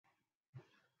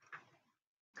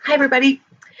Hi, everybody.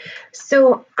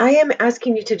 So I am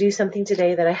asking you to do something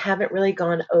today that I haven't really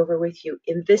gone over with you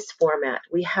in this format.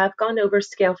 We have gone over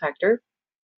scale factor.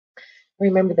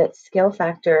 Remember that scale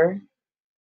factor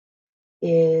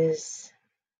is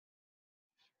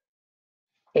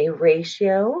a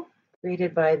ratio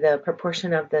created by the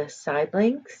proportion of the side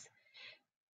lengths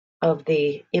of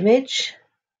the image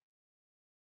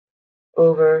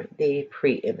over the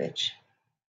pre-image.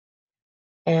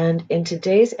 And in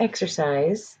today's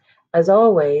exercise, as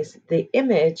always, the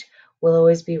image will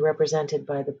always be represented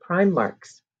by the prime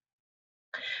marks.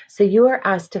 So you are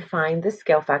asked to find the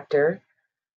scale factor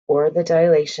or the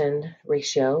dilation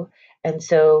ratio. And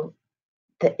so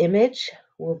the image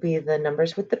will be the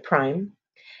numbers with the prime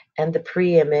and the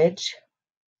pre-image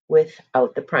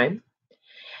without the prime.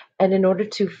 And in order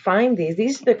to find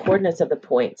these are the coordinates of the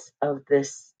points of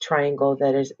this triangle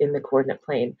that is in the coordinate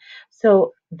plane.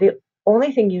 So the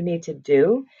only thing you need to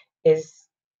do is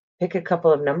pick a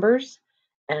couple of numbers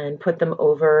and put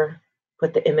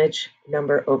the image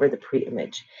number over the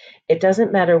pre-image. It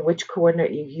doesn't matter which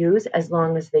coordinate you use as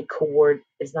long as they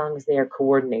are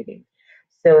coordinating.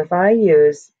 So if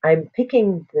I'm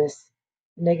picking this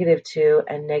 -2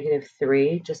 and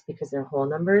 -3 just because they're whole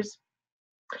numbers,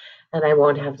 and I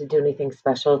won't have to do anything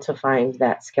special to find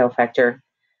that scale factor.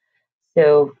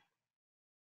 So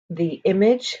the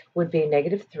image would be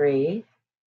 -3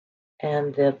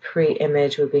 and the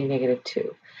pre-image would be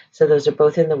 -2. So those are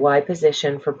both in the Y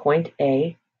position for point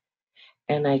A,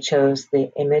 and I chose the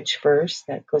image first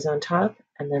that goes on top,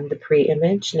 and then the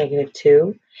pre-image,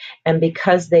 -2. And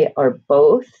because they are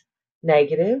both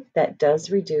negative, that does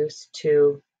reduce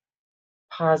to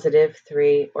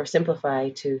 +3 or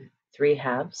simplify to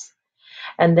 3/2.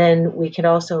 And then we can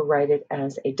also write it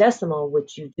as a decimal,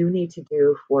 which you do need to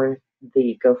do for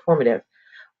the goformative,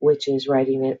 which is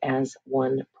writing it as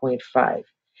 1.5.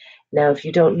 Now, if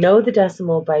you don't know the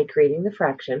decimal by creating the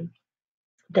fraction,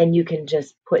 then you can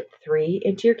just put 3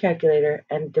 into your calculator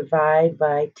and divide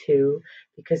by 2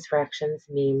 because fractions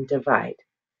mean divide.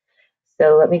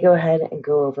 So let me go ahead and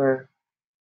go over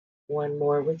one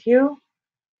more with you.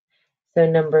 So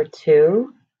number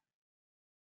 2,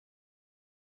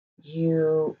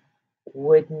 you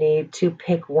would need to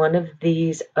pick one of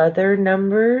these other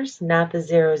numbers, not the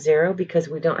 0, 0, because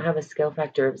we don't have a scale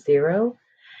factor of 0.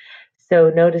 So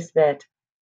notice that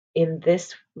in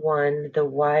this one, the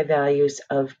y values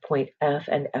of point F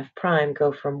and F prime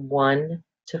go from 1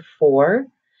 to 4.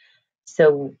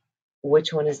 So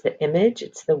which one is the image?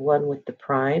 It's the one with the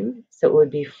prime. So it would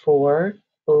be 4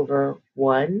 over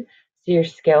 1. So your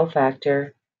scale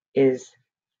factor is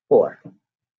 4.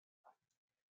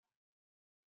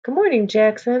 Good morning,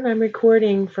 Jackson. I'm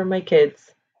recording for my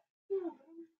kids.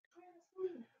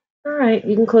 All right,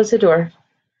 you can close the door.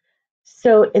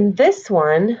 So in this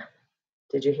one,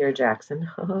 did you hear Jackson?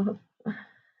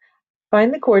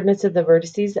 Find the coordinates of the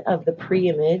vertices of the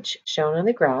pre-image shown on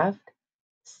the graph.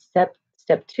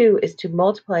 Step 2 is to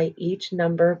multiply each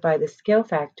number by the scale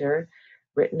factor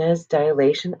written as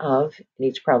dilation of in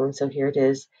each problem. So here it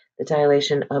is. The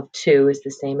dilation of 2 is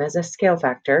the same as a scale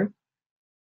factor.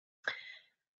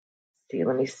 See,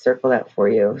 let me circle that for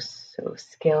you. So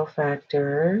scale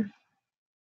factor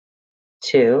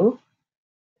 2.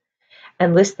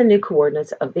 And list the new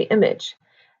coordinates of the image.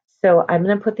 So I'm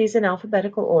going to put these in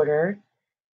alphabetical order.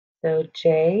 So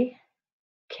J,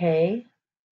 K,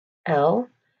 L.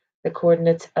 The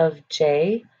coordinates of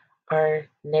J are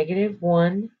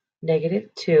 -1,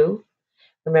 -2.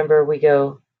 Remember, we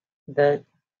go the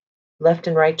left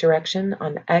and right direction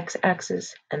on the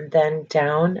x-axis and then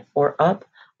down or up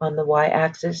on the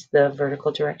y-axis, the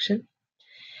vertical direction.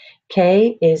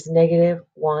 K is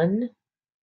 -1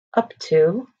 up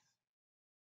 2.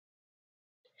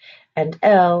 And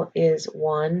L is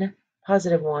 1,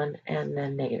 +1, and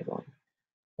then -1.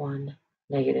 1,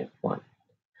 -1.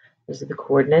 Those are the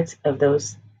coordinates of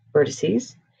those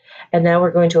vertices. And now we're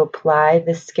going to apply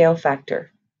the scale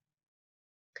factor.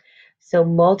 So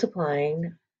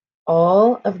multiplying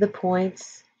all of the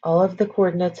points, all of the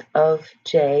coordinates of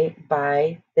J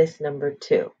by this number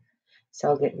 2. So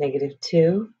I'll get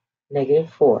 -2,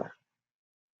 -4.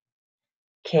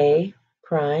 K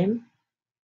prime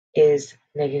is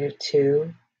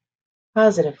 -2,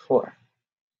 +4.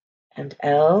 And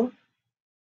L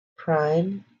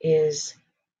prime is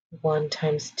 1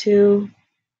 times 2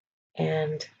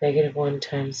 and -1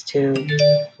 times 2,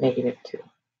 -2.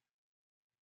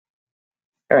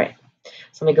 All right,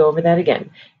 so let me go over that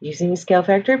again. Using a scale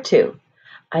factor of 2,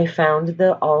 I found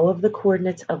all of the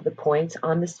coordinates of the points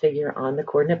on this figure on the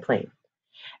coordinate plane.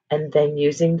 And then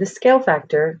using the scale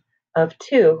factor of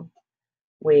 2,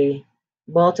 we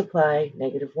multiply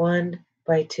 -1,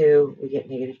 by 2, we get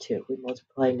negative 2. We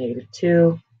multiply negative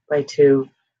 2 by 2,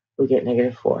 we get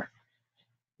negative 4.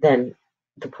 Then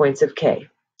the points of k,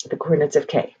 the coordinates of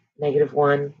k. Negative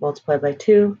 1 multiplied by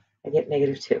 2, I get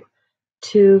negative 2.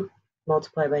 2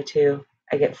 multiplied by 2,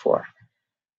 I get 4.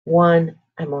 1,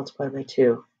 I multiply by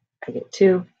 2, I get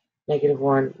 2. Negative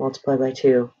 1 multiplied by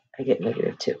 2, I get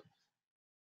negative 2.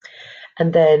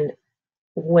 And then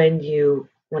when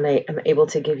I am able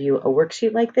to give you a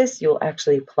worksheet like this, you'll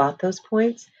actually plot those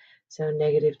points. So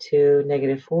negative 2,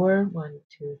 negative 4, 1,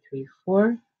 2, 3,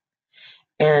 4,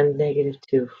 and negative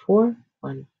 2, 4,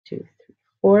 1, 2, 3,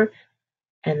 4,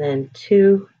 and then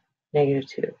 2, negative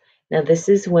 2. Now this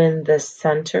is when the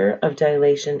center of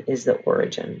dilation is the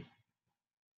origin.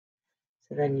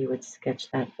 So then you would sketch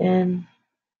that in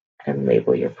and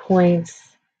label your points,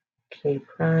 K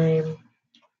prime,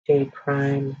 J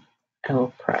prime,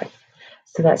 L prime.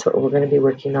 So that's what we're going to be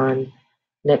working on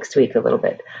next week a little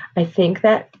bit. I think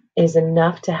that is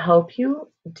enough to help you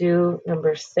do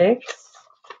number 6,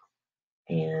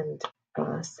 and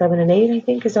 7 and 8, I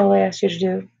think, is all I asked you to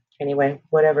do. Anyway,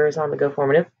 whatever is on the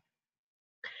goformative.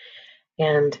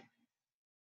 And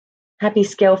happy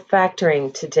scale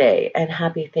factoring today, and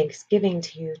happy Thanksgiving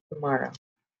to you tomorrow.